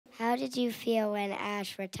How did you feel when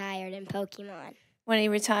Ash retired in Pokemon? When he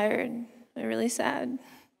retired, I'm really sad.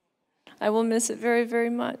 I will miss it very,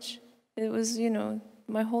 very much. It was, you know,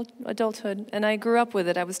 my whole adulthood, and I grew up with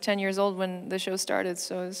it. I was 10 years old when the show started,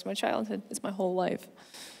 so it's my childhood. It's my whole life.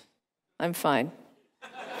 I'm fine.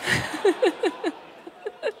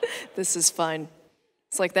 This is fine.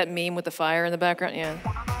 It's like that meme with the fire in the background, yeah.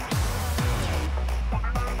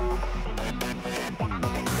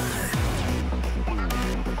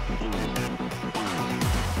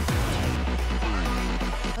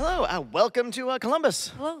 Hello, welcome to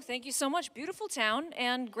Columbus. Hello, thank you so much. Beautiful town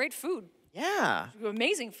and great food. Yeah.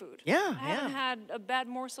 Amazing food. Yeah, I haven't had a bad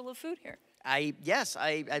morsel of food here. Yes,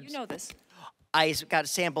 You know this. I got to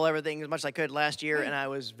sample everything as much as I could last year, and I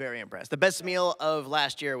was very impressed. The best meal of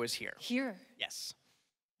last year was here. Here. Yes.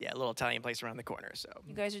 Yeah, a little Italian place around the corner, so.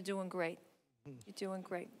 You guys are doing great. You're doing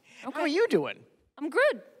great. Okay. How are you doing? I'm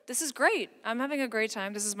good. This is great. I'm having a great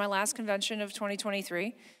time. This is my last convention of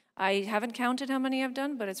 2023. I haven't counted how many I've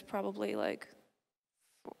done, but it's probably like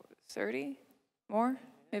 30 more,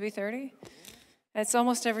 maybe 30. It's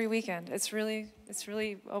almost every weekend. It's really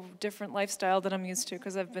a different lifestyle than I'm used to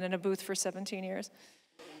because I've been in a booth for 17 years.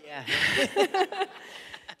 Yeah.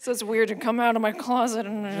 So it's weird to come out of my closet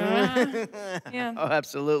and yeah. Oh,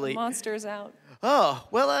 absolutely. The monster's out. Oh,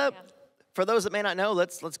 well, Yeah. for those that may not know,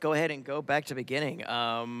 let's go ahead and go back to the beginning.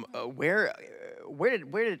 Where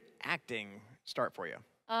did acting start for you?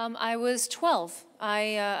 I was 12.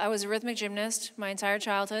 I was a rhythmic gymnast my entire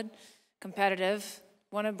childhood, competitive,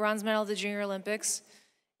 won a bronze medal at the Junior Olympics,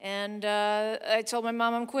 and I told my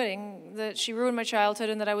mom I'm quitting, that she ruined my childhood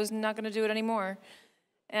and that I was not going to do it anymore.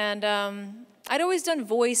 And I'd always done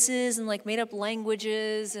voices and like made up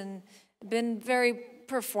languages and been very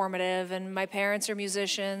performative, and my parents are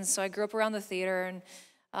musicians, so I grew up around the theater, and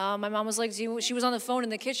my mom was like, she was on the phone in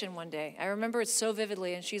the kitchen one day. I remember it so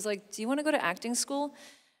vividly, and she's like, do you want to go to acting school?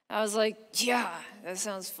 I was like, yeah, that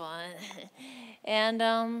sounds fun. And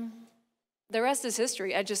the rest is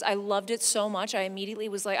history. I loved it so much. I immediately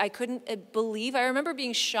was like, I couldn't believe, I remember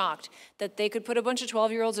being shocked that they could put a bunch of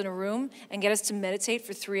 12-year-olds in a room and get us to meditate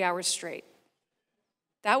for 3 hours straight.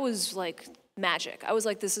 That was like magic. I was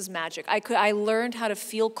like, this is magic. I learned how to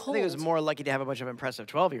feel cold. I think it was more lucky to have a bunch of impressive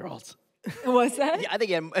 12-year-olds. Was that? Yeah, I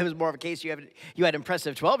think it was more of a case you had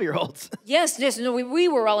impressive 12-year-olds. Yes, no, we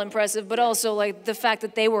were all impressive, but also like the fact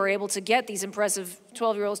that they were able to get these impressive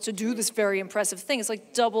 12-year-olds to do this very impressive thing. It's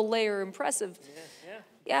like double layer impressive.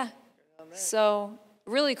 Yeah. So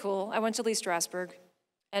really cool. I went to Lee Strasberg,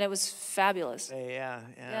 and it was fabulous. Yeah.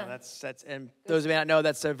 That's and those who may not know,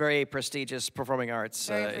 that's a very prestigious performing arts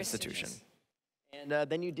institution.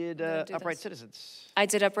 And then you did Upright Citizens. I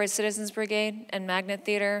did Upright Citizens Brigade and Magnet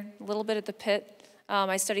Theater, a little bit at the Pit.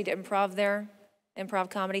 I studied improv there,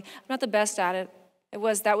 improv comedy. I'm not the best at it.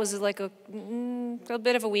 That was like a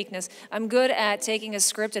bit of a weakness. I'm good at taking a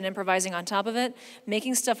script and improvising on top of it,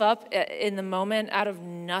 making stuff up in the moment out of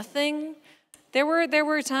nothing. There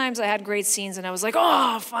were times I had great scenes and I was like,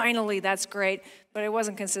 oh, finally, that's great. But it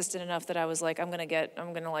wasn't consistent enough that I was like, I'm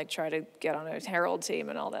gonna like try to get on a Herald team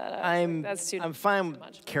and all that. I'm fine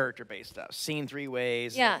with character-based stuff. Scene 3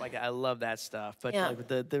 ways. Yeah. Like I love that stuff. But Yeah. like with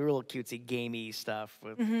the real cutesy gamey stuff,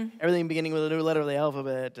 with everything beginning with a new letter of the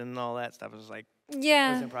alphabet and all that stuff, was like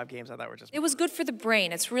Yeah. those improv games I thought were just. It was good for the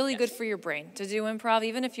brain. It's really good for your brain to do improv,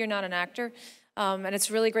 even if you're not an actor. And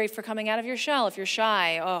it's really great for coming out of your shell. If you're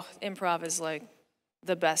shy, oh, improv is like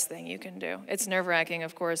the best thing you can do. It's nerve-wracking,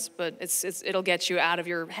 of course, but it'll get you out of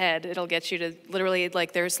your head. It'll get you to literally,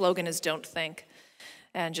 like their slogan is "Don't think,"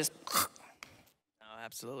 and just. Oh,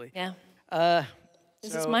 absolutely. Yeah.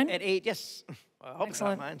 Is this So mine? At 8, yes. Well, I hope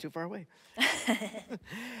Excellent. it's not mine. Too far away.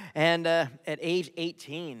 And at age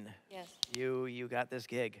 18, Yes. you got this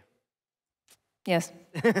gig. Yes.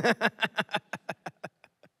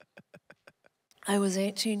 I was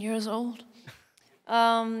 18 years old.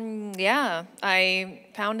 Yeah, I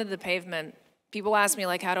pounded the pavement. People ask me,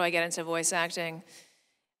 like, how do I get into voice acting?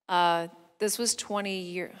 This was 20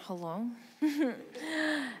 years, hello?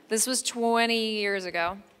 This was 20 years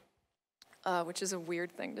ago, which is a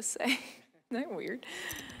weird thing to say. Isn't that weird?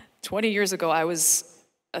 20 years ago, I was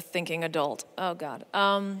a thinking adult. Oh, God.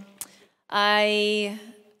 I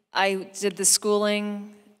did the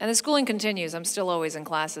schooling, and the schooling continues. I'm still always in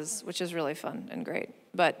classes, which is really fun and great.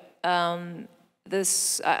 But I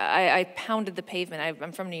pounded the pavement.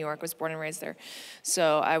 I'm from New York. I was born and raised there.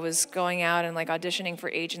 So I was going out and like auditioning for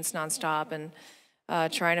agents nonstop and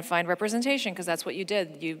trying to find representation, because that's what you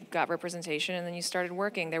did. You got representation and then you started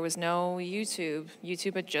working. There was no YouTube.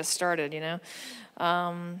 YouTube had just started, you know.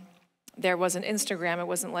 there wasn't Instagram. It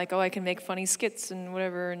wasn't like, oh, I can make funny skits and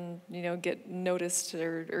whatever and, you know, get noticed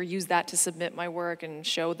or use that to submit my work and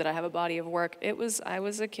show that I have a body of work. I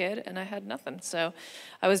was a kid and I had nothing. So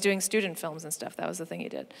I was doing student films and stuff. That was the thing he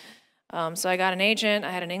did. So I got an agent.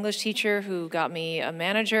 I had an English teacher who got me a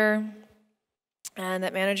manager. And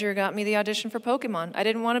that manager got me the audition for Pokémon. I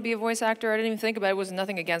didn't want to be a voice actor. I didn't even think about it. It was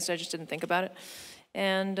nothing against it. I just didn't think about it.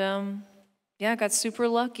 And yeah, I got super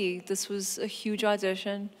lucky. This was a huge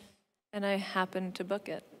audition. And I happened to book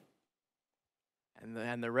it.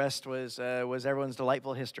 And the rest was everyone's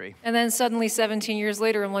delightful history. And then suddenly, 17 years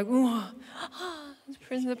later, I'm like, ooh,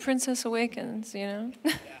 the princess awakens, you know?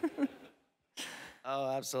 Yeah.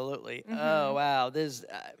 Oh, absolutely. Mm-hmm. Oh, wow. There's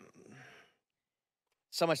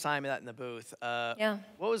so much time in the booth. Yeah.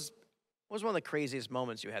 What was one of the craziest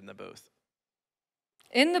moments you had in the booth?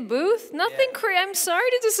 In the booth? Nothing crazy. I'm sorry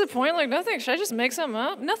to disappoint. Like, nothing. Should I just make something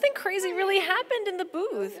up? Nothing crazy really happened in the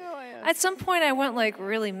booth. At some point, I went, like,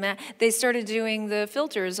 really mad. They started doing the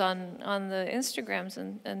filters on the Instagrams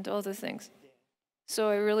and all the things. So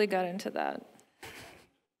I really got into that.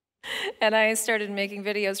 And I started making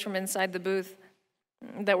videos from inside the booth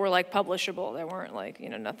that were, like, publishable. That weren't, like, you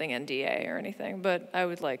know, nothing NDA or anything. But I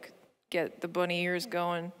would, like, get the bunny ears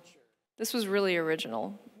going. This was really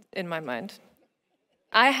original in my mind.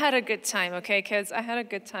 I had a good time, okay, kids? I had a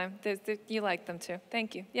good time. You like them, too.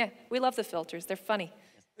 Thank you. Yeah, we love the filters. They're funny.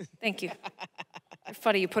 Thank you. They're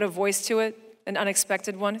funny. You put a voice to it, an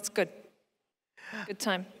unexpected one. It's good. Good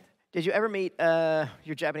time. Did you ever meet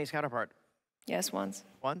your Japanese counterpart? Yes, once.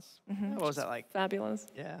 Once? Mm-hmm. What was that like? Fabulous.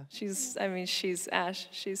 Yeah. She's Ash.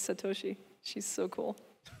 She's Satoshi. She's so cool.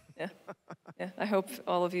 Yeah. Yeah, I hope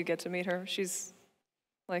all of you get to meet her. She's,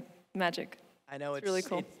 like, magic. I know it's really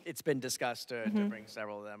cool. It's been discussed to bring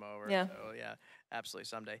several of them over. Yeah. So yeah, absolutely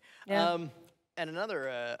someday. Yeah. And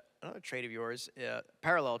another trait of yours,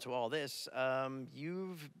 parallel to all this,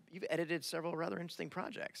 you've edited several rather interesting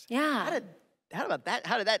projects. Yeah. How about that?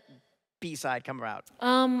 How did that B-side come about?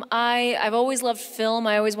 I've always loved film.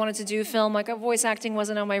 I always wanted to do film. Like, voice acting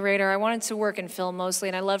wasn't on my radar. I wanted to work in film mostly,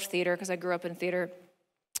 and I loved theater because I grew up in theater.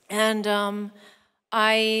 And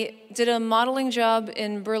I did a modeling job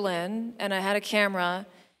in Berlin, and I had a camera,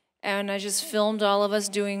 and I just filmed all of us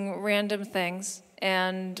doing random things.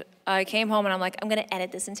 And I came home, and I'm like, I'm going to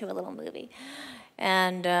edit this into a little movie.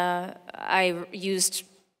 And I used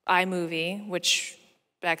iMovie, which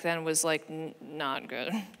back then was, like, not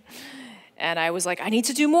good. And I was like, I need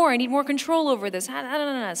to do more. I need more control over this.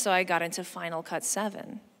 So I got into Final Cut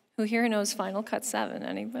 7. Who here knows Final Cut 7?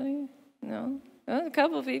 Anybody? No? Oh, a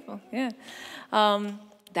couple of people, yeah.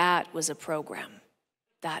 That was a program.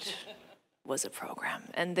 That was a program.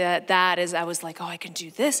 And that is, I was like, oh, I can do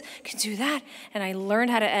this, can do that. And I learned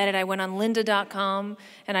how to edit. I went on lynda.com,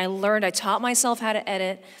 and I taught myself how to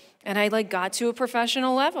edit, and I, like, got to a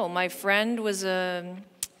professional level. My friend was an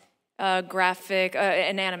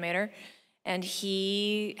animator, and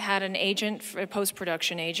he had an agent, a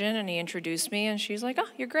post-production agent, and he introduced me, and she's like, oh,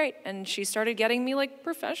 you're great. And she started getting me, like,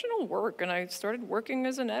 professional work, and I started working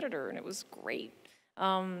as an editor, and it was great.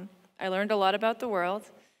 I learned a lot about the world.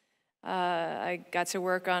 I got to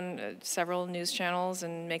work on several news channels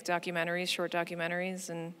and make documentaries, short documentaries,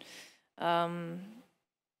 and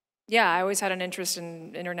yeah, I always had an interest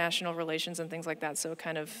in international relations and things like that, so it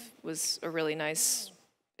kind of was a really nice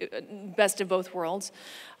best of both worlds.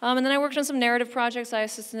 And then I worked on some narrative projects. I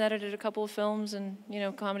assistant edited a couple of films and, you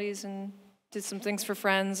know, comedies, and did some things for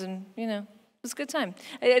friends, and, you know, it was a good time.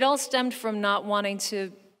 It all stemmed from not wanting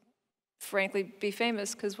to, frankly, be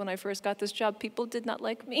famous, because when I first got this job, people did not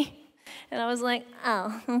like me. And I was like,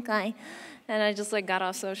 oh, okay. And I just, like, got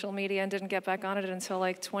off social media and didn't get back on it until,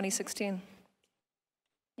 like, 2016.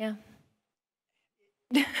 Yeah.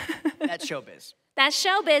 That's showbiz. That's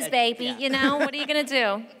showbiz, baby. Yeah. You know, what are you gonna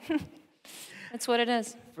do? That's what it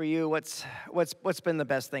is. For you, what's been the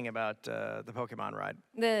best thing about the Pokemon ride?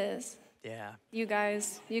 This. Yeah. You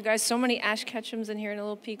guys, so many Ash Ketchums in here and a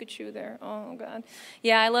little Pikachu there. Oh, God.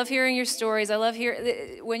 Yeah, I love hearing your stories. I love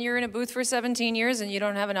when you're in a booth for 17 years and you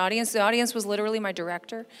don't have an audience. The audience was literally my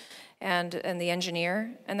director and the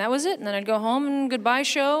engineer, and that was it. And then I'd go home and goodbye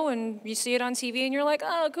show, and you see it on TV, and you're like,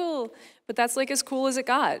 oh, cool. But that's, like, as cool as it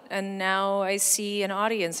got. And now I see an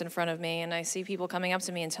audience in front of me, and I see people coming up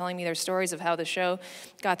to me and telling me their stories of how the show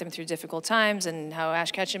got them through difficult times, and how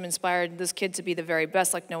Ash Ketchum inspired this kid to be the very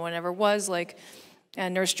best, like no one ever was. Like,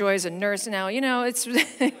 and Nurse Joy's a nurse now. You know, it's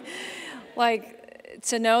like,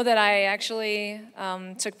 to know that I actually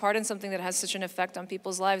took part in something that has such an effect on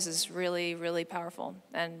people's lives is really, really powerful,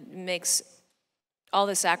 and makes all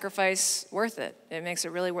the sacrifice worth it. It makes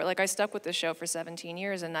it really worth. Like I stuck with the show for 17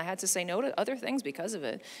 years, and I had to say no to other things because of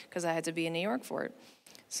it, because I had to be in New York for it.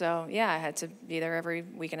 So yeah, I had to be there every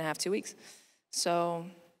week and a half, 2 weeks. So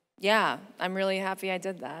yeah, I'm really happy I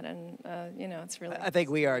did that, and you know, it's really. I think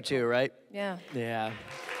we are too, right? Yeah. Yeah.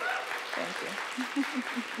 Thank you.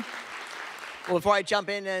 Well, before I jump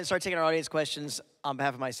in and start taking our audience questions, on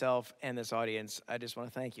behalf of myself and this audience, I just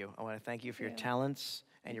want to thank you. I want to thank you for your talents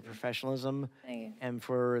and your professionalism, and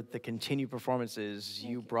for the continued performances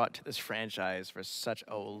you brought to this franchise for such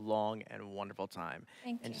a long and wonderful time.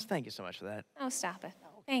 Thank you. And just thank you so much for that. Oh, stop it.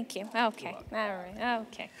 Thank you. Okay. All right.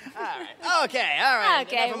 Okay. All right. Okay. All right.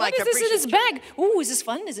 Okay. What is this in this bag? Ooh, is this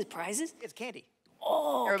fun? Is it prizes? It's candy.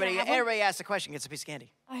 Oh. Everybody asks a question, gets a piece of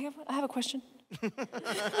candy. I have a question.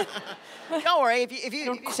 Don't worry. If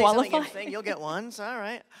you say something interesting, you'll get one. So, all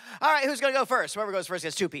right. All right. Who's gonna go first? Whoever goes first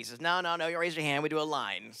gets 2 pieces. No. You raise your hand. We do a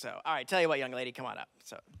line. So, all right. Tell you what, young lady, come on up.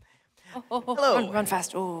 So. Hello. Run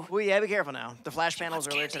fast. Oh. Well, yeah, be careful now. The flash panels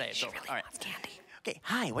earlier today. She So, really all right. wants candy. Okay.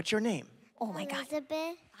 Hi. What's your name? Oh my God.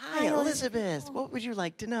 Elizabeth. Hi, Elizabeth. What would you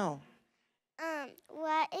like to know?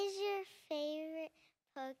 What is your favorite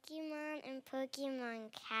Pokemon and Pokemon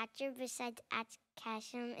catcher besides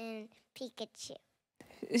Ketchum and Pikachu?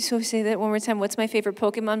 So say that one more time. What's my favorite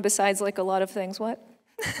Pokemon besides like a lot of things? What?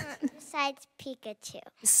 Besides Pikachu.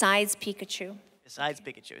 Besides Pikachu. Besides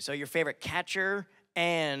Pikachu. So your favorite catcher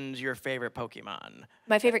and your favorite Pokemon.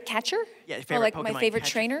 My favorite catcher? Yeah, your or favorite like Pokemon my favorite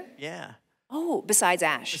catcher. trainer? Yeah. Oh, besides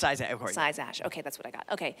Ash. Besides that, of course. Besides Ash. Okay, that's what I got.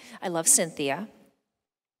 Okay, I love Cynthia.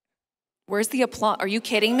 Where's the applause? Are you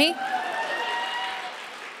kidding me?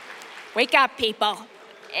 Wake up, people.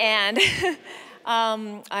 And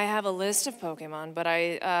I have a list of Pokemon, but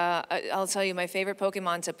I'll tell you my favorite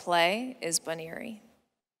Pokemon to play is Baneri.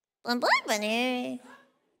 Baneri.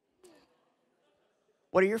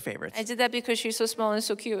 What are your favorites? I did that because she's so small and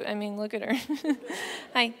so cute. I mean, look at her.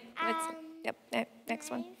 Hi. Yep,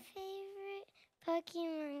 next one. My favorite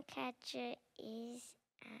Pokemon catcher is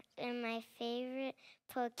Ash, and my favorite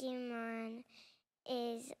Pokemon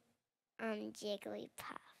is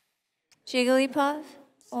Jigglypuff. Jigglypuff?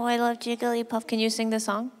 Oh, I love Jigglypuff. Can you sing the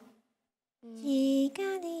song?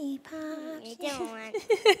 Jigglypuff. I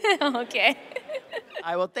don't want. Okay. All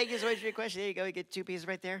right, well, thank you so much for your question. There you go. You get 2 pieces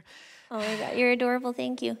right there. Oh my God, you're adorable.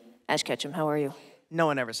 Thank you. Ash Ketchum, how are you? No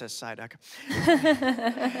one ever says Psyduck.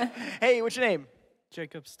 Hey, what's your name?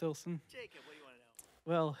 Jacob Stilson. Jacob, what do you want to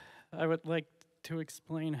know? Well, I would like to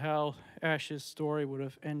explain how Ash's story would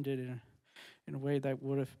have ended in a way that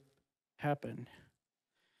would have happened.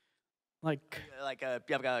 Like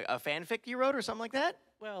You have a fanfic you wrote or something like that?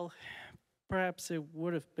 well, perhaps it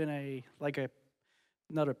would have been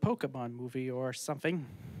another Pokemon movie or something.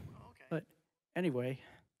 Okay. But anyway,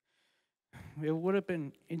 it would have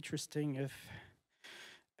been interesting if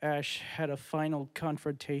Ash had a final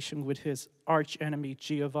confrontation with his arch enemy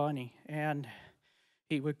Giovanni, and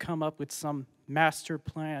he would come up with some master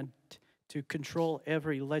plan to control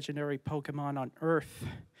every legendary Pokemon on Earth.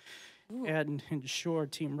 Ooh. And ensure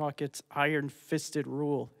Team Rocket's iron-fisted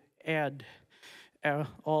rule, and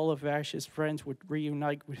all of Ash's friends would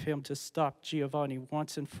reunite with him to stop Giovanni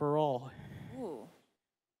once and for all. Ooh.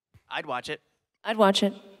 I'd watch it. I'd watch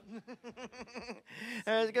it.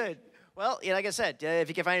 That was good. Well, yeah, like I said, if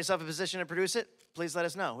you can find yourself a position to produce it, please let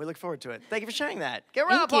us know. We look forward to it. Thank you for sharing that. Give a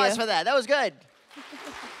round of applause for that. That was good.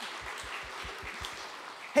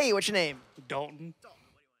 Hey, what's your name? Dalton.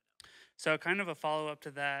 So kind of a follow-up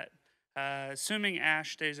to that. Assuming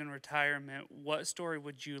Ash stays in retirement, what story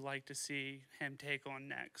would you like to see him take on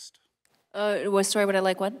next? What story would I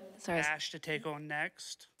like? What? Sorry. Ash to take on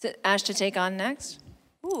next. Ash to take on next?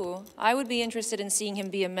 Ooh, I would be interested in seeing him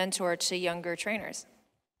be a mentor to younger trainers.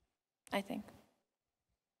 I think.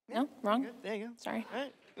 No? Wrong? There you go. Sorry. All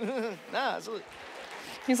right. No, absolutely.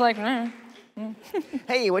 He's like,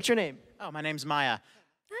 Hey, what's your name? Oh, my name's Maya.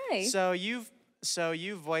 Hi. So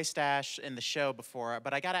you've voiced Ash in the show before,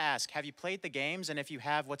 but I gotta ask, have you played the games? And if you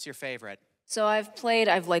have, what's your favorite? So I've played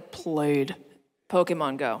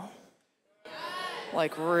Pokemon Go.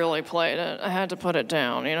 Like really played it. I had to put it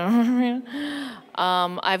down, you know what I mean?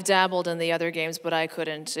 I've dabbled in the other games, but I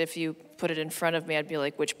couldn't. If you put it in front of me, I'd be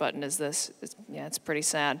like, which button is this? It's pretty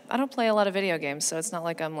sad. I don't play a lot of video games, so it's not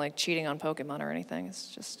like I'm like cheating on Pokemon or anything. It's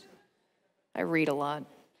just, I read a lot.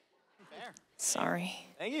 Fair. Sorry.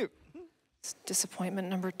 Thank you. It's disappointment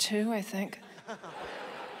number 2, I think.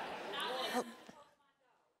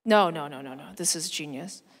 No. This is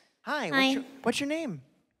genius. Hi. What's your name?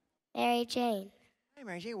 Mary Jane. Hi,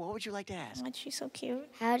 Mary Jane. What would you like to ask? Oh, she's so cute.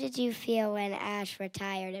 How did you feel when Ash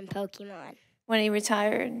retired in Pokemon? When he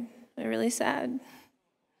retired, I'm really sad.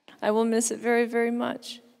 I will miss it very, very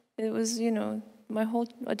much. It was, you know, my whole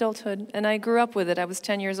adulthood, and I grew up with it. I was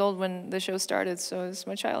 10 years old when the show started, so it's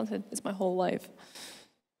my childhood. It's my whole life.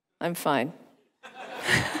 I'm fine.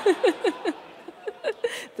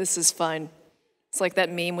 This is fine. It's like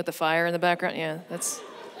that meme with the fire in the background. Yeah, that's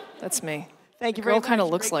me. Thank you very much. Girl kind of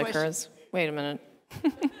looks Great like question. hers. Wait a minute.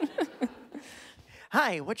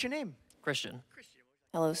 Hi, what's your name? Christian.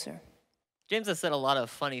 Hello, sir. James has said a lot of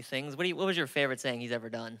funny things. What was your favorite saying he's ever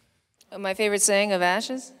done? My favorite saying of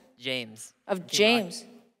Ashes? James. Of James.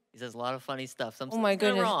 He says a lot of funny stuff. Some Oh my stuff's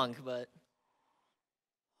kinda goodness. wrong, but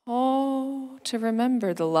Oh, to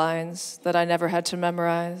remember the lines that I never had to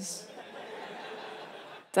memorize.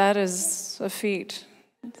 That is a feat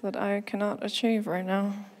that I cannot achieve right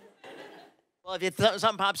now. Well, if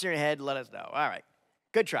something pops in your head, let us know. All right.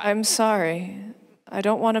 Good try. I'm sorry. I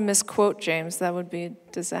don't want to misquote James. That would be a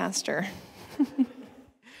disaster.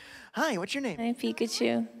 Hi, what's your name? Hi,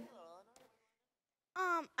 Pikachu.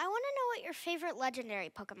 I want to know what your favorite legendary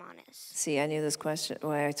Pokemon is. See, I knew this question.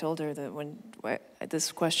 Why I told her that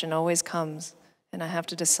this question always comes, and I have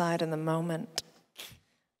to decide in the moment.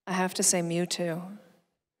 I have to say Mewtwo.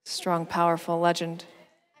 Strong, powerful legend.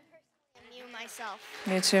 I'm Mew myself.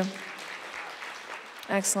 Mewtwo.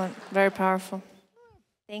 Excellent. Very powerful.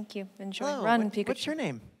 Thank you. Enjoy. Hello, Run, Pikachu. what's your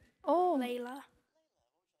name? Oh. Layla.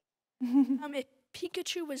 If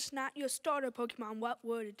Pikachu was not your starter Pokemon, what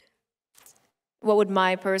would? What would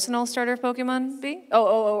my personal starter Pokemon be?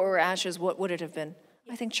 Oh, or Ash's. What would it have been?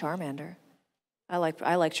 I think Charmander. I like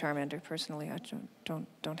Charmander personally. I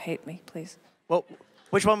don't hate me, please. Well,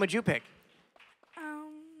 which one would you pick?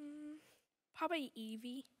 Probably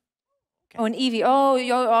Eevee. Oh, an Eevee. Oh,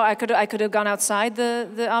 I could have gone outside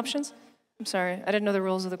the options. I'm sorry, I didn't know the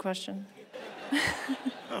rules of the question.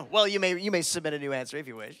 Oh, well, you may submit a new answer if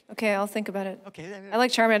you wish. Okay, I'll think about it. Okay. I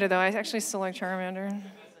like Charmander though. I actually still like Charmander.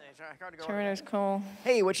 Charmander's cool.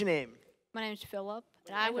 Hey, what's your name? My name's Philip,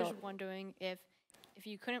 and I was wondering if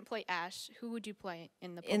you couldn't play Ash, who would you play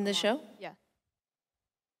in the Pokemon? In the show? Yeah.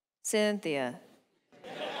 Cynthia.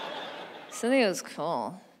 Cynthia's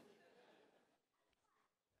cool.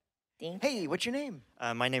 Hey, what's your name?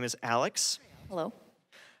 My name is Alex. Hello.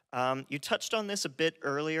 You touched on this a bit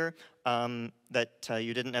earlier, that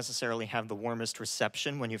you didn't necessarily have the warmest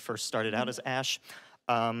reception when you first started out as Ash.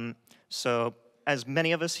 So, as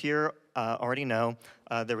many of us here already know,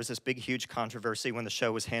 there was this big, huge controversy when the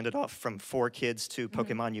show was handed off from 4Kids to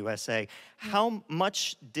Pokemon USA. How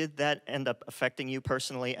much did that end up affecting you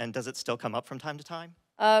personally, and does it still come up from time to time?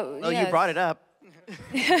 Well, you brought it up.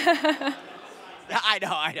 I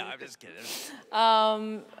know, I'm just kidding.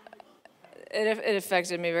 It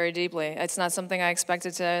affected me very deeply. It's not something I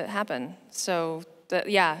expected to happen. So,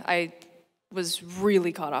 yeah, I was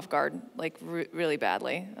really caught off guard, like really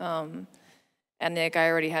badly. And Nick, I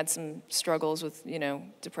already had some struggles with,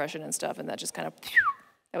 depression and stuff, and that just kind of,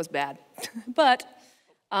 that was bad. But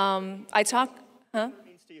I talk, huh?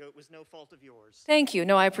 It was no fault of yours. Thank you.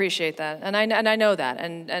 No, I appreciate that, and I know that,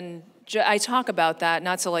 and I talk about that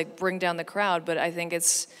not to like bring down the crowd, but I think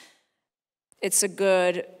it's a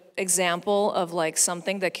good example of like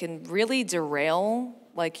something that can really derail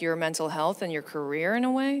like your mental health and your career in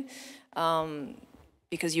a way,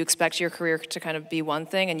 because you expect your career to kind of be one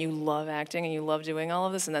thing, and you love acting and you love doing all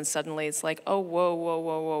of this, and then suddenly it's like, oh,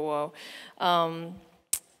 whoa.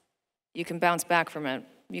 You can bounce back from it.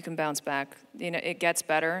 You can bounce back. It gets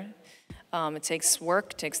better. It takes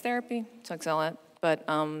work, takes therapy, takes all that. But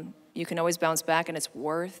you can always bounce back, and it's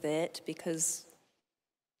worth it, because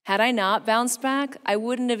had I not bounced back, I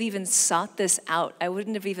wouldn't have even sought this out. I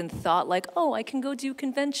wouldn't have even thought like, oh, I can go do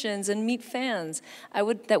conventions and meet fans.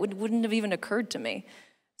 That wouldn't have even occurred to me.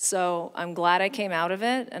 So I'm glad I came out of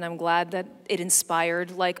it, and I'm glad that it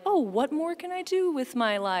inspired like, oh, what more can I do with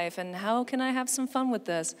my life, and how can I have some fun with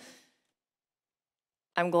this?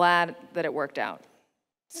 I'm glad that it worked out.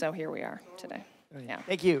 So here we are today. Yeah.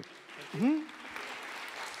 Thank you.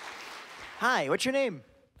 Hi, what's your name?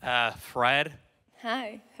 Fred.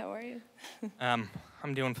 Hi, how are you? I'm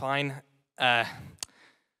doing fine.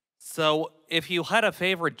 So if you had a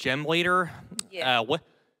favorite gym leader,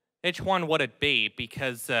 which one would it be?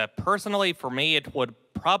 Because personally, for me, it would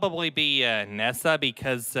probably be Nessa,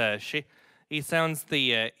 because he sounds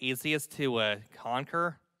the easiest to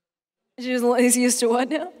conquer. He's used to what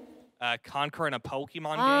now? Conquer in a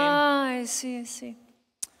Pokemon game. Ah, I see.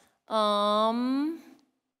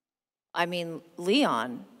 I mean,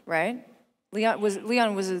 Leon, right? Leon was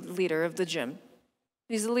a leader of the gym.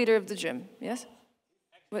 He's the leader of the gym, yes?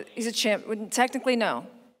 But he's a champ. Technically, no.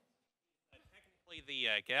 Technically the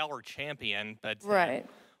Galar champion, but right.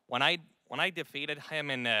 When I defeated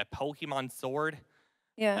him in Pokemon Sword,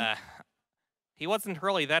 Yeah. He wasn't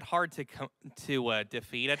really that hard to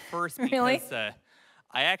defeat at first Really? because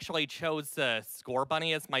I actually chose Score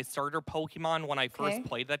Bunny as my starter Pokemon when I first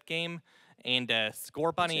played that game, and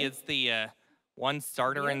Score Bunny is the one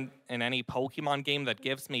starter in any Pokemon game that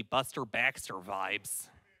gives me Buster Baxter vibes.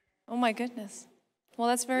 Oh my goodness. Well,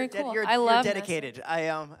 that's very cool. You're, I love you're dedicated. I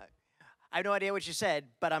have no idea what you said,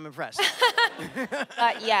 but I'm impressed.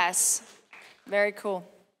 Yes. Very cool.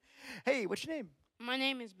 Hey, what's your name? My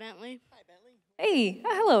name is Bentley. Hi, Bentley. Hey,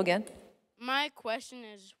 hello again. My question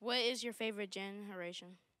is, what is your favorite generation?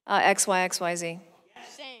 XYXYZ.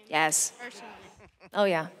 Same. Yes. Personally. Oh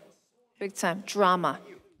yeah. Big time. Drama.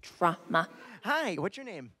 Hi, what's your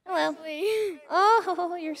name? Hello.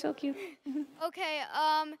 Oh, you're so cute. Okay,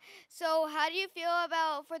 so how do you feel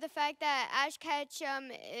about for the fact that Ash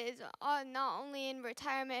Ketchum is not only in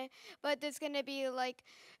retirement, but there's going to be like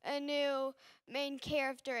a new main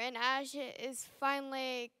character, and Ash is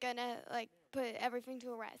finally going to like put everything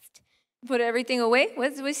to rest? Put everything away?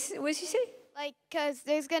 What'd she say? Like, because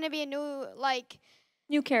there's going to be a new, like...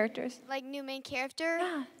 New characters. Like, new main character.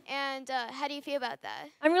 Yeah. And how do you feel about that?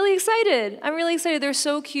 I'm really excited. They're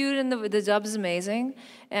so cute, and the dub is amazing.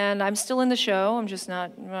 And I'm still in the show. I'm just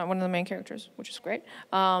not one of the main characters, which is great.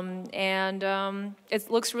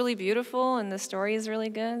 It looks really beautiful, and the story is really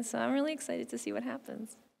good. So I'm really excited to see what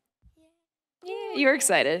happens. Yeah, you're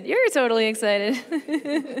excited. You're totally excited.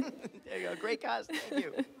 There you go. Great cause. Thank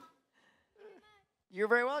you. You're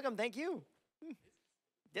very welcome. Thank you.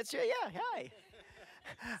 That's yeah. Hi.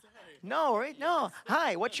 No, right? No.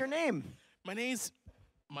 Hi. What's your name? My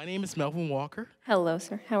name is Melvin Walker. Hello,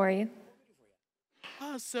 sir. How are you?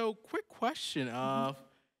 So quick question.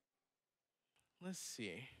 Let's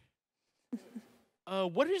see.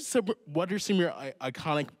 What are some of your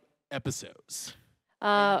iconic episodes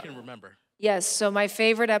that you can remember? Yes. So my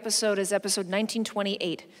favorite episode is episode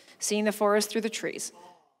 1928, Seeing the Forest Through the Trees.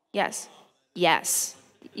 Yes. Yes.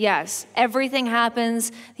 Yes. Everything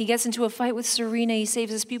happens. He gets into a fight with Serena. He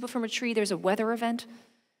saves his people from a tree. There's a weather event.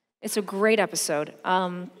 It's a great episode.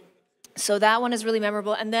 So that one is really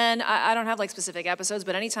memorable. And then I don't have like specific episodes,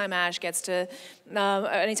 but anytime I get to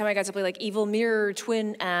play like Evil Mirror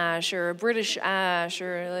Twin Ash or British Ash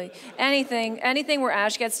or like anything where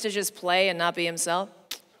Ash gets to just play and not be himself,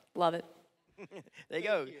 love it. There you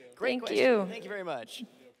go. Great Thank question. you. Thank you very much.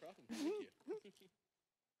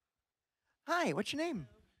 Hi, what's your name?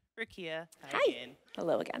 Rakia. Hi. Again.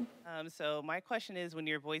 Hello again. So my question is, when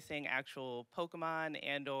you're voicing actual Pokemon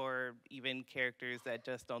and or even characters that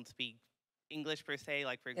just don't speak English per se,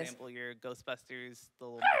 like for example your Ghostbusters, the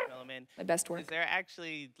little element. My best work. Is there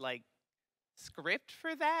actually like script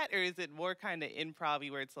for that, or is it more kind of improv-y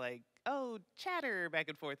where it's like, oh, chatter back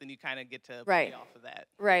and forth, and you kind of get to play off of that?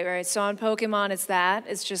 Right. So on Pokemon, it's that.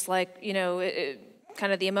 It's just like,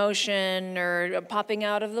 kind of the emotion or popping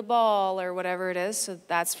out of the ball or whatever it is. So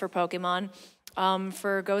that's for Pokemon.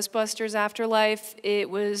 For Ghostbusters Afterlife, it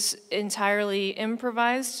was entirely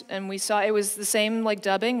improvised, and we saw it was the same like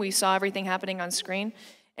dubbing. We saw everything happening on screen,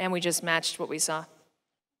 and we just matched what we saw.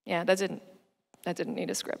 Yeah, that didn't need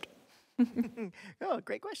a script. Oh,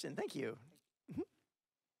 great question. Thank you.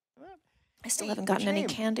 I still haven't gotten any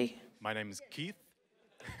candy. My name is Keith.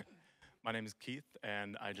 My name is Keith,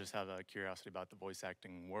 and I just have a curiosity about the voice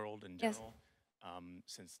acting world in general.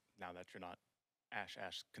 Since now that you're not Ash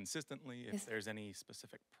consistently, if there's any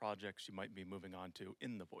specific projects you might be moving on to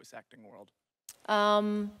in the voice acting world.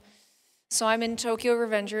 So I'm in Tokyo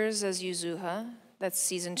Revengers as Yuzuha. That's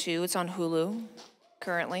season 2. It's on Hulu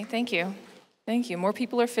currently. Thank you. More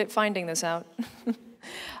people are finding this out.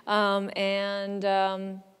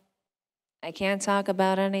 I can't talk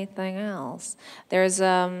about anything else. There's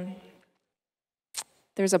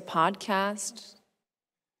a podcast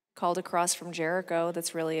called Across from Jericho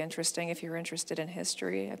that's really interesting if you're interested in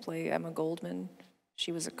history. I play Emma Goldman.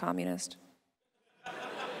 She was a communist.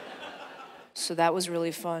 So that was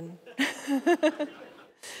really fun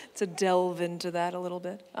to delve into that a little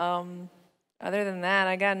bit. Other than that,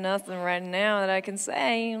 I got nothing right now that I can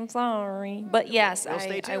say. I'm sorry. But yes,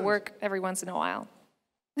 I work every once in a while.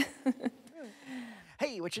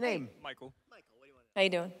 Hey, what's your name? Michael. How you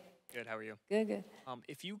doing? Good, how are you? Good.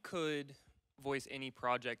 If you could voice any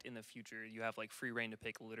project in the future, you have like free reign to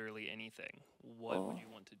pick literally anything, what would you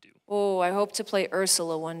want to do? Oh, I hope to play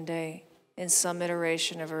Ursula one day in some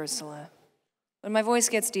iteration of Ursula. When my voice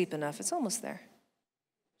gets deep enough, it's almost there.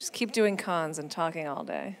 Just keep doing cons and talking all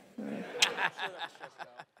day.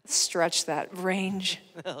 stretch that range.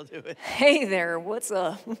 I'll do it. Hey there, what's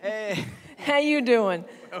up? Hey. How you doing?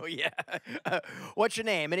 Oh, yeah. What's your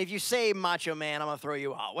name? And if you say Macho Man, I'm going to throw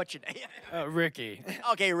you out. What's your name? Ricky.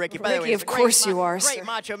 Okay, Ricky. By the way, Ricky, it's of a course great you are, Great sir.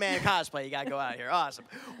 Macho Man cosplay. You got to go out here. Awesome.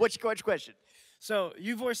 What's your question? So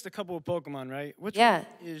you voiced a couple of Pokemon, right? Which Yeah.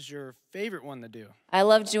 one is your favorite one to do? I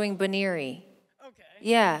love doing Baneri. Okay.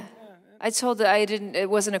 Yeah. I told that I didn't, it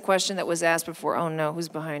wasn't a question that was asked before. Oh no, who's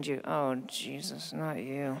behind you? Oh, Jesus, not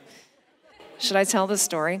you. Should I tell the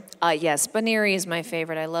story? Yes, Baneri is my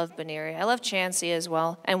favorite. I love Baneri. I love Chansey as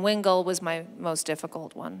well. And Wingull was my most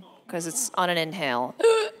difficult one because it's on an inhale.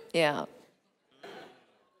 Yeah.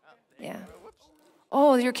 Yeah.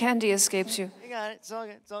 Oh, your candy escapes you. You got it. It's all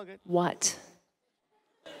good. It's all good. What?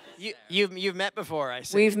 You've met before, I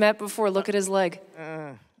see. We've met before. Look at his leg.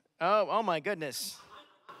 Oh my goodness.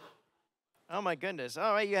 Oh my goodness.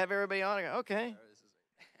 All right, you have everybody on. Okay.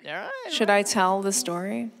 All right. Should I tell the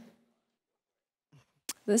story?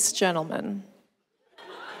 This gentleman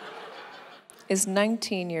is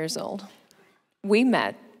 19 years old. We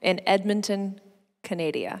met in Edmonton,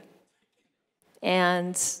 Canada.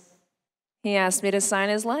 And he asked me to sign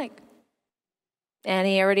his leg. And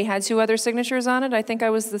he already had 2 other signatures on it. I think I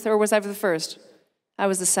was the third, or was I the first? I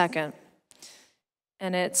was the second.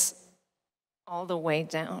 And it's all the way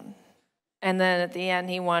down. And then at the end,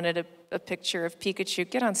 he wanted a picture of Pikachu.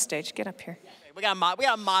 Get on stage, get up here. We gotta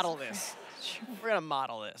model this. We're gonna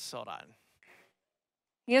model this. Hold on.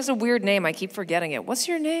 He has a weird name, I keep forgetting it. What's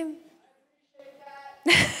your name?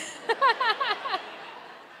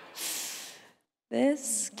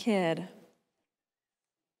 This kid.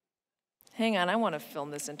 Hang on, I want to film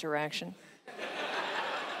this interaction.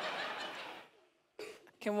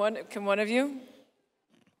 Can one of you?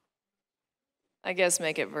 I guess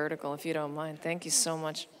make it vertical if you don't mind. Thank you so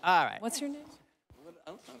much. All right. What's your name?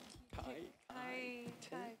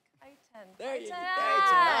 There you go.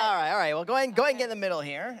 All right. Well, go ahead and get in the middle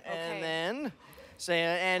here, and then say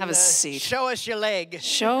and Have a seat. Show us your leg.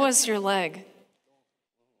 Show us your leg.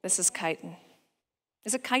 This is chitin.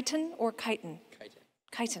 Is it chitin or chitin?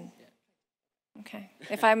 Chitin. Okay.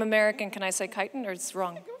 If I'm American, can I say chitin or it's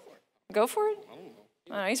wrong? Go for it.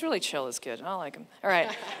 Oh, he's really chill, this kid. I like him. All right.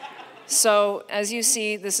 So as you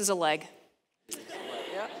see, this is a leg,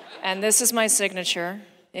 and this is my signature.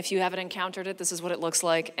 If you haven't encountered it, this is what it looks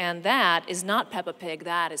like. And that is not Peppa Pig,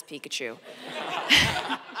 that is Pikachu.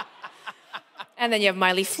 And then you have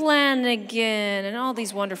Miley Flanagan and all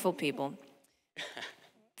these wonderful people.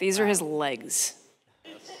 These are his legs.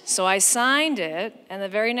 So I signed it, and the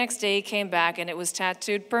very next day he came back and it was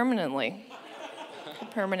tattooed permanently.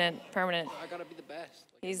 Permanent. I gotta be the best.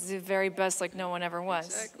 He's the very best like no one ever was.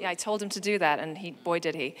 Exactly. Yeah, I told him to do that, and boy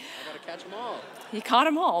did he. I gotta catch them all. He caught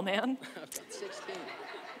them all, man. I've got 16.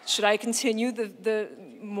 Should I continue the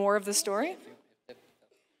more of the story?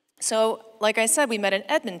 So, like I said, we met in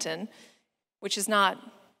Edmonton, which is not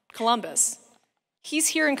Columbus. He's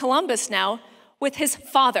here in Columbus now with his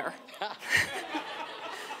father.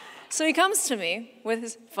 So he comes to me with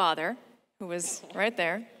his father, who was right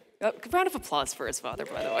there. Oh, round of applause for his father,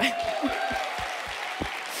 by the way.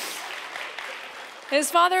 His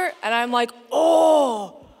father, and I'm like,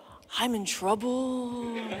 oh, I'm in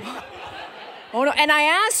trouble. Oh no, and I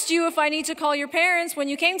asked you if I need to call your parents when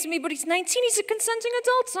you came to me, but he's 19, he's a consenting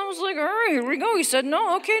adult. So I was like, all right, here we go. He said,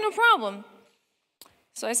 no, okay, no problem.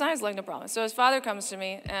 So I signed his leg, no problem. So his father comes to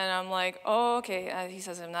me, and I'm like, oh, okay. He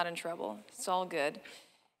says, I'm not in trouble. It's all good.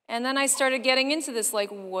 And then I started getting into this, like,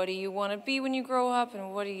 what do you want to be when you grow up,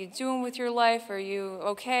 and what are you doing with your life? Are you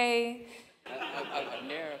okay? I'm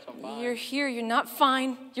here, so I'm fine. You're here, you're not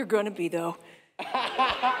fine. You're gonna be, though.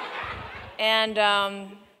 And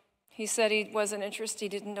he said he wasn't interested, he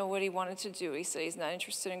didn't know what he wanted to do. He said he's not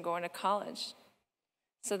interested in going to college.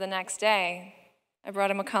 So the next day, I brought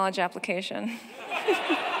him a college application.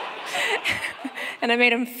 And I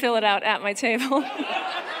made him fill it out at my table.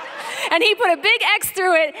 And he put a big X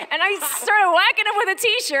through it, and I started whacking him with a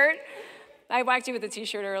t-shirt. I whacked you with a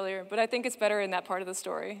t-shirt earlier, but I think it's better in that part of the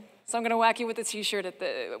story. So I'm gonna whack you with a t-shirt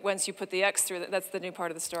once you put the X through it. That's the new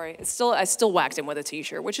part of the story. I still whacked him with a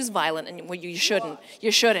t-shirt, which is violent, and you shouldn't.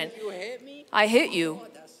 You shouldn't. You hit me? I hit you.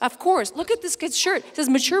 Of course. Look at this kid's shirt. It says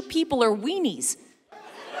mature people are weenies.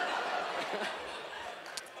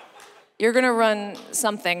 You're gonna run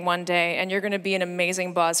something one day, and you're gonna be an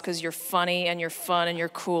amazing boss because you're funny, and you're fun, and you're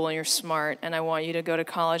cool, and you're smart, and I want you to go to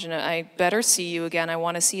college, and I better see you again. I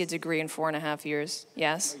want to see a degree in 4.5 years.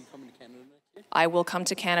 Yes? Are you coming to Canada next year? I will come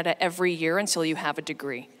to Canada every year until you have a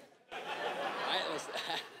degree.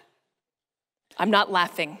 I'm not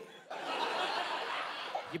laughing.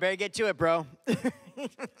 You better get to it, bro. Go,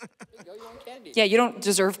 you're on Canada. candy. Yeah, you don't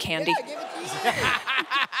deserve candy. Yeah, give it to you.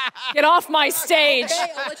 Get off my stage.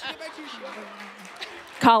 Okay, I'll let you get back to your show.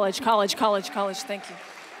 College. Thank you.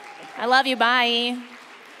 I love you. Bye.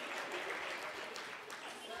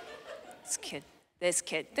 This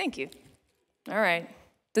kid. Thank you. All right.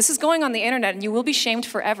 This is going on the internet, and you will be shamed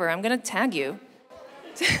forever. I'm going to tag you.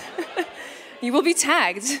 You will be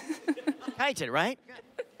tagged. Kited, right?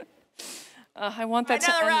 I want that to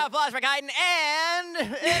Another end. round of applause for Kiten and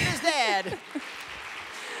his dad.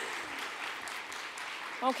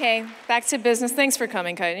 Okay, back to business. Thanks for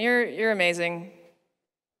coming, Kiten. You're amazing.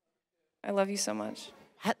 I love you so much.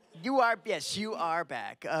 You are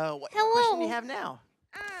back. What question do you have now?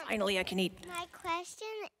 Finally, I can eat. My question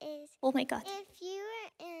is, oh my God. If you were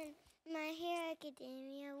in My Hero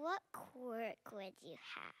Academia, what quirk would you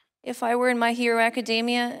have? If I were in My Hero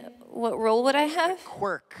Academia, what role would I have?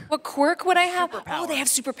 Quirk. What quirk would I have? Oh, they have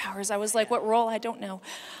superpowers. I was like, what role? I don't know.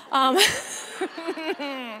 I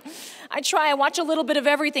watch a little bit of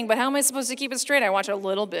everything, but how am I supposed to keep it straight? I watch a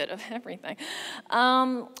little bit of everything.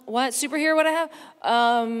 What superhero would I have?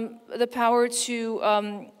 The power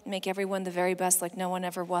to make everyone the very best like no one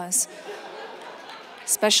ever was.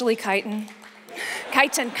 Especially Kiten.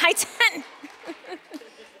 Kiten.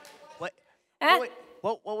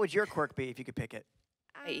 What would your quirk be if you could pick it?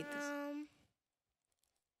 I eat this.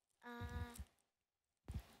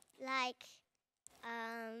 Like,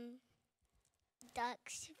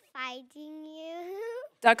 ducks fighting you.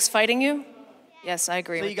 Ducks fighting you? Yes, I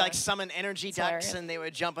agree So with you that. like summon energy ducks and they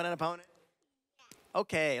would jump on an opponent?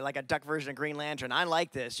 Okay, like a duck version of Green Lantern. I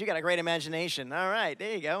like this. You got a great imagination. All right,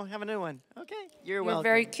 there you go. Have a new one. Okay, you're welcome.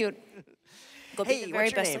 Very cute. Go be Hey, the very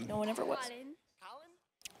what's your best name? like no one ever was. Colin.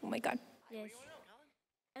 Oh my God. Yes.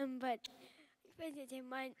 But in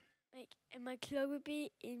my club would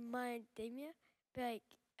be in my academia, but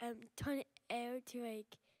turn air to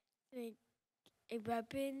like a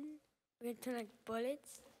weapon. We're gonna turn like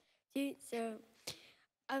bullets. So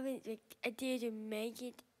I would like idea to make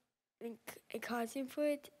it like a costume for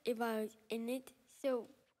it if I was in it. So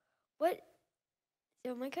my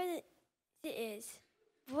question is,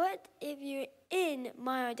 what if you're in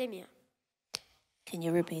My Academia? Can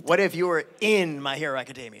you repeat that? What if you were in My Hero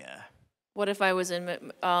Academia? What if I was in,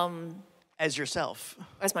 As yourself?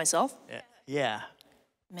 as myself? Yeah.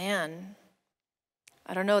 Man,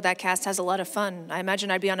 I don't know. That cast has a lot of fun. I imagine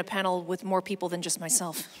I'd be on a panel with more people than just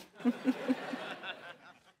myself.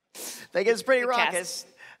 Think it's pretty Good cast. raucous.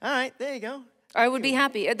 All right, there you go. I would be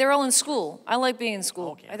happy. They're all in school. I like being in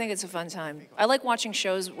school. I think it's a fun time. I like watching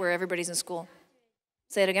shows where everybody's in school.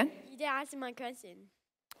 Say it again? You didn't answer my question.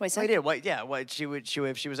 Wait, I did. What she would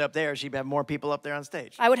if she was up there, she'd have more people up there on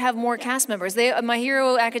stage. I would have more cast members. My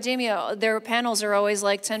Hero Academia, their panels are always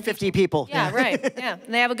like 10, 50 people. Yeah, right. Yeah.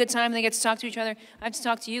 And they have a good time. They get to talk to each other. I have to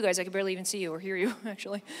talk to you guys. I can barely even see you or hear you,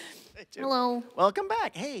 actually. Hello. Welcome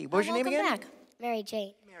back. Hey, what was your name again? Welcome back. Mary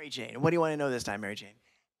Jane. Mary Jane. What do you want to know this time, Mary Jane?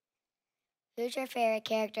 Who's your favorite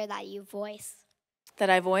character that you voice? That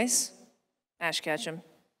I voice? Ash Ketchum.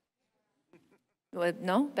 What,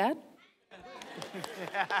 no? Bad?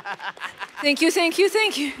 Thank you. Yeah,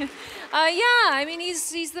 I mean,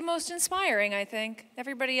 he's the most inspiring, I think.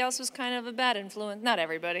 Everybody else was kind of a bad influence. Not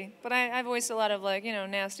everybody, but I voiced a lot of, like,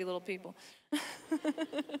 nasty little people.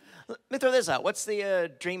 Let me throw this out. What's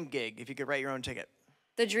the dream gig if you could write your own ticket?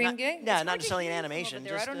 The dream gig? Yeah, not necessarily an animation.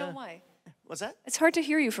 I don't know why. What's that? It's hard to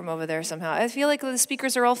hear you from over there somehow. I feel like the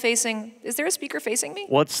speakers are all facing... Is there a speaker facing me?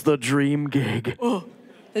 What's the dream gig?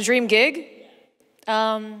 The dream gig?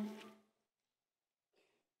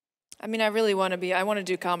 I mean, I really want to I want to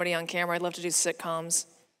do comedy on camera. I'd love to do sitcoms.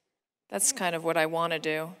 That's kind of what I want to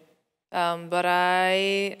do. But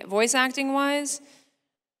voice acting wise,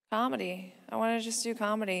 comedy. I want to just do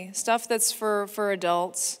comedy. Stuff that's for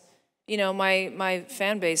adults. My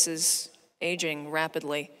fan base is aging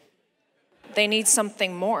rapidly. They need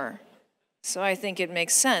something more. So I think it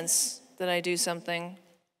makes sense that I do something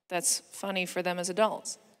that's funny for them as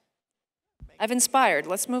adults. I've inspired.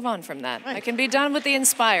 Let's move on from that. I can be done with the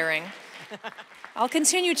inspiring. I'll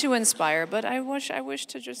continue to inspire, but I wish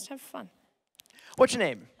to just have fun. What's your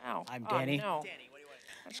name? Ow. I'm Danny. Oh,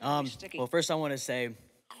 no. Well, first I want to say,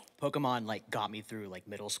 Pokemon got me through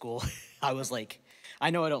middle school. I was I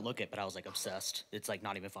know I don't look it, but I was obsessed. It's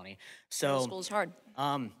not even funny. So Middle school's hard.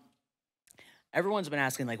 Everyone's been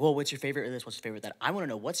asking well, what's your favorite of this? What's your favorite of that? I want to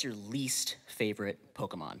know what's your least favorite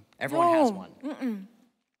Pokemon. Everyone has one.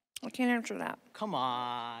 I can't answer that. Come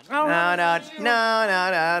on. No.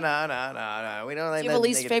 We don't like Do you have a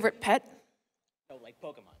least favorite pet? No,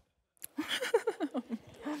 Pokemon.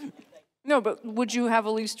 No, but would you have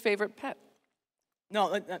a least favorite pet?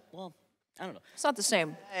 No, well, I don't know. It's not the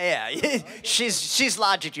same. Yeah, she's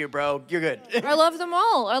logic you, bro. You're good. I love them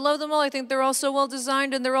all. I love them all. I think they're all so well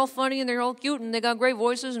designed and they're all funny and they're all cute and they got great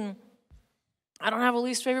voices and I don't have a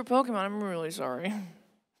least favorite Pokemon. I'm really sorry.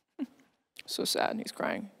 So sad. He's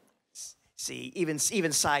crying. See, even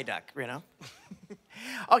Psyduck, you know.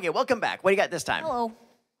 Okay, welcome back. What do you got this time? Hello.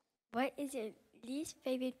 What is your least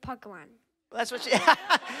favorite Pokemon? That's what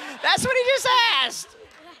that's what he just asked.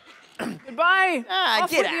 Goodbye. Ah, Off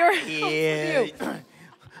get with out your- of here.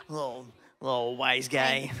 little wise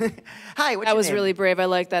guy. Hi, what's That your was name? really brave. I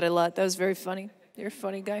like that a lot. That was very funny. You're a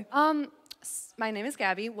funny guy. My name is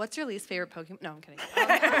Gabby. What's your least favorite Pokemon? No, I'm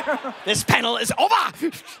kidding. This panel is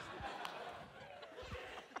over.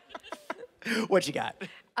 What you got?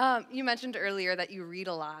 You mentioned earlier that you read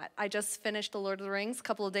a lot. I just finished The Lord of the Rings a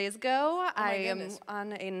couple of days ago. I am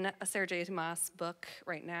on a Sarah J. Maas book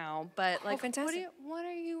right now. But like, fantastic. what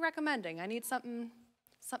are you recommending? I need something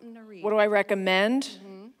to read. What do I recommend?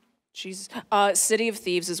 Jesus. City of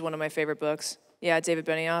Thieves is one of my favorite books. Yeah, David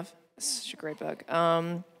Benioff. It's such a great book.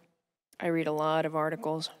 I read a lot of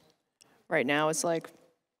articles. Right now it's like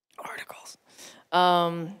articles.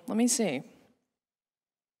 Let me see.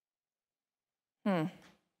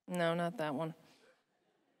 No, not that one.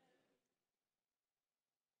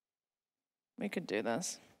 We could do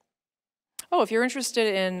this. Oh, if you're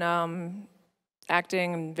interested in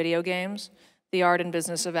acting in video games, the art and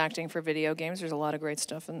business of acting for video games, there's a lot of great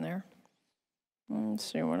stuff in there.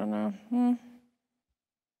 Let's see, what I don't know.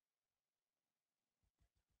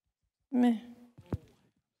 Meh.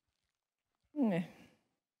 Meh.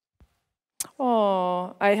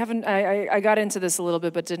 Oh, I got into this a little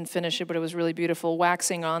bit but didn't finish it, but it was really beautiful.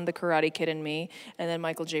 Waxing On, The Karate Kid and Me, and then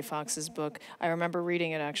Michael J. Fox's book. I remember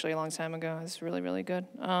reading it actually a long time ago. It's really, really good.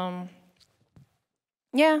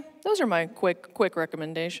 Yeah, those are my quick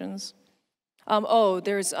recommendations. Oh,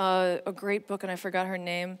 there's a great book, and I forgot her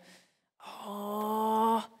name.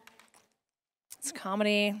 Oh, it's a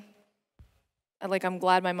comedy. Like, I'm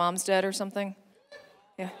Glad My Mom's Dead or something.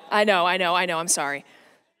 Yeah, I know, I'm sorry.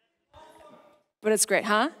 But it's great,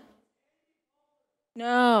 huh?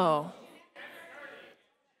 No.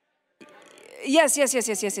 Yes.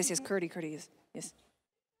 Curdy, yes.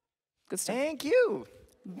 Good stuff. Thank you.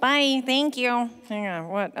 Bye, thank you. Hang on,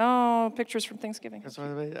 what? Oh, pictures from Thanksgiving.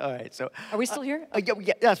 All right, so. Are we still here?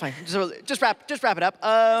 Yeah, that's fine. So just wrap it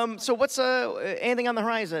up. So what's anything on the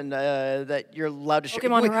horizon that you're allowed to share?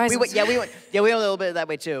 Pokemon Horizons. We went a little bit that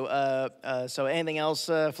way too. So anything else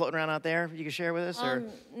floating around out there you can share with us? Or?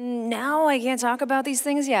 No, I can't talk about these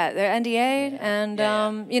things yet. They're NDA,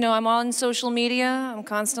 and you know, I'm on social media. I'm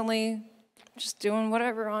constantly just doing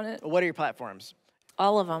whatever on it. What are your platforms?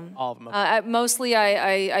 All of them. All of them. Okay. Mostly,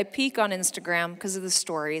 I peak on Instagram because of the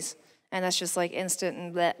stories, and that's just like instant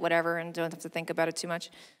and bleh, whatever, and don't have to think about it too much.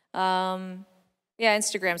 Yeah,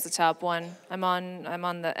 Instagram's the top one. I'm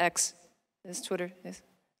on the X. Is Twitter? Yes,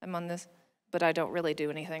 I'm on this, but I don't really do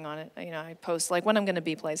anything on it. You know, I post like when I'm going to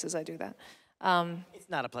be places. I do that. It's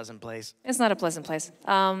not a pleasant place. It's not a pleasant place.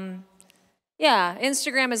 Yeah,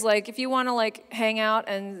 Instagram is like, if you want to like hang out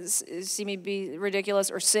and see me be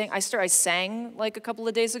ridiculous or sing. I sang like a couple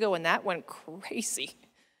of days ago and that went crazy.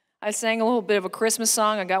 I sang a little bit of a Christmas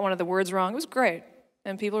song. I got one of the words wrong. It was great.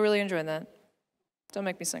 And people really enjoyed that. Don't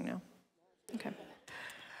make me sing now. Okay.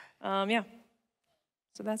 Yeah.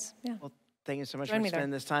 So that's, yeah. Well, thank you so much Join for me there.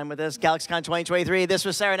 spending this time with us. GalaxyCon 2023. This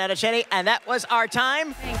was Sarah Natochenny, and that was our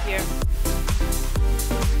time. Thank you.